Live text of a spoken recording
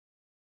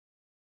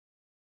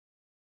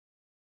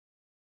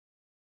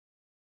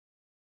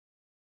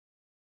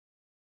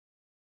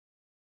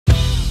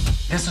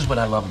This is what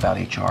I love about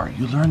HR.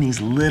 You learn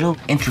these little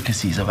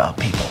intricacies about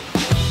people.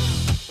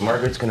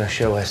 Margaret's gonna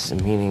show us the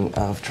meaning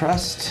of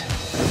trust.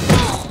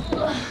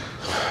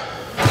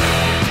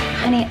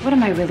 Honey, what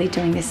am I really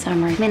doing this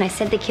summer? I mean, I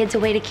sent the kids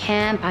away to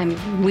camp. I'm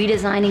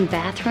redesigning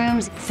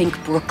bathrooms. Think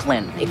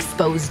Brooklyn,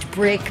 exposed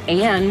brick,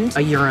 and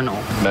a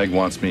urinal. Meg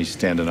wants me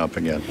standing up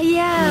again.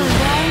 Yeah.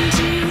 1,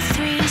 2,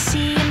 3,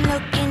 see him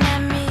looking at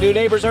me. New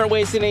neighbors aren't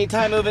wasting any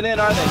time moving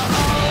in, are they?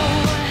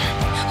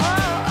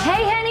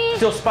 Hey, honey.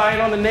 Still spying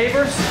on the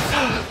neighbors?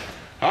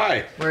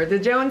 Hi. We're the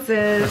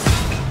Joneses.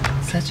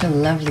 Such a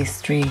lovely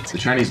street. The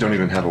Chinese don't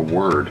even have a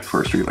word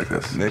for a street like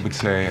this. They would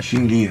say,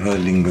 Xinli he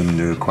lingen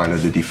de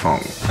kuala de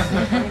difong.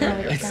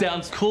 It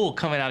sounds cool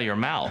coming out of your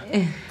mouth.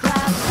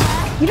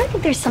 You don't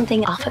think there's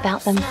something off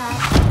about them?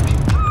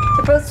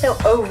 They're both so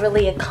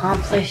overly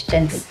accomplished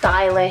and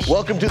stylish.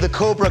 Welcome to the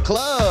Cobra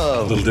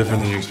Club. A little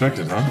different than you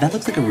expected, huh? That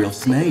looks like a real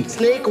snake.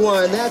 Snake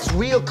one, that's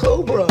real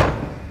cobra.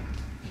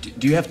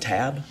 Do you have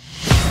tab?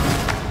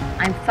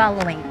 I'm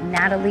following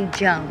Natalie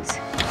Jones.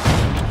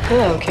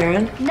 Hello,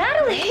 Karen.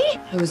 Natalie!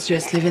 I was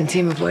just leaving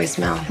Tim a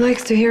voicemail. He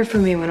likes to hear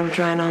from me when I'm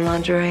trying on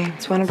lingerie.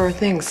 It's one of our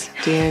things.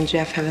 Do you and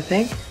Jeff have a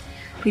thing?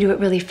 We do it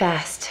really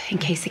fast in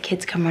case the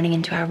kids come running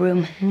into our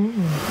room. Who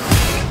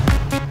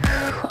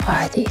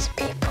are these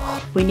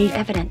people? We need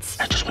evidence.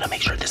 I just want to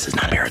make sure this is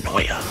not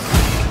paranoia.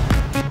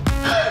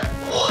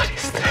 What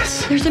is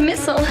this? There's a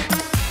missile.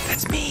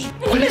 That's me.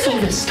 What is all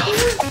this stuff?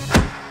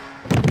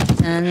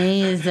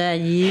 Honey, is that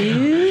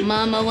you?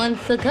 Mama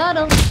wants to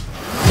cuddle.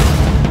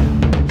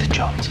 The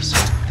Joneses.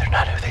 They're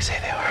not who they say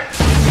they are.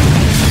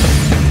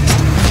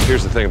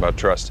 Here's the thing about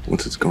trust.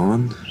 Once it's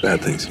gone,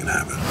 bad things can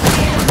happen.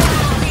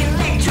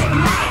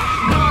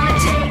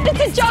 It's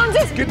the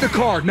Joneses! Get in the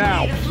car,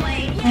 now!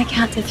 I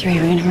count to 3.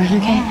 We're gonna run,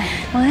 okay?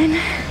 1,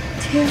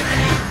 2.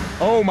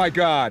 Oh my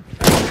God.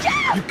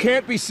 You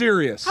can't be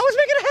serious. I was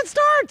making a head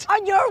start.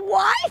 On your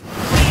wife?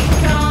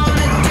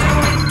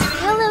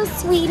 Hello,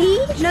 sweetie.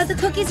 No, the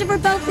cookies are for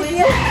both of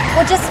you.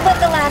 We'll just split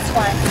the last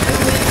one.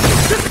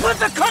 Just split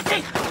the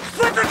cookie!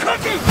 Split the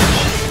cookie!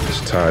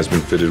 This tie's been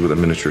fitted with a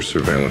miniature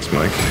surveillance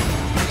mic.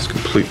 It's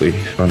completely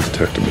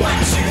undetectable.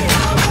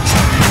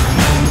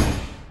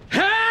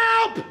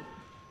 Help!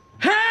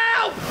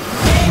 Help!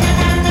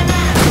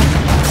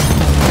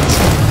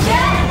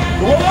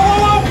 Whoa, whoa,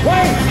 whoa,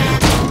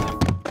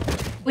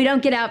 wait! We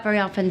don't get out very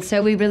often,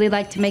 so we really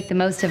like to make the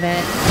most of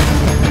it.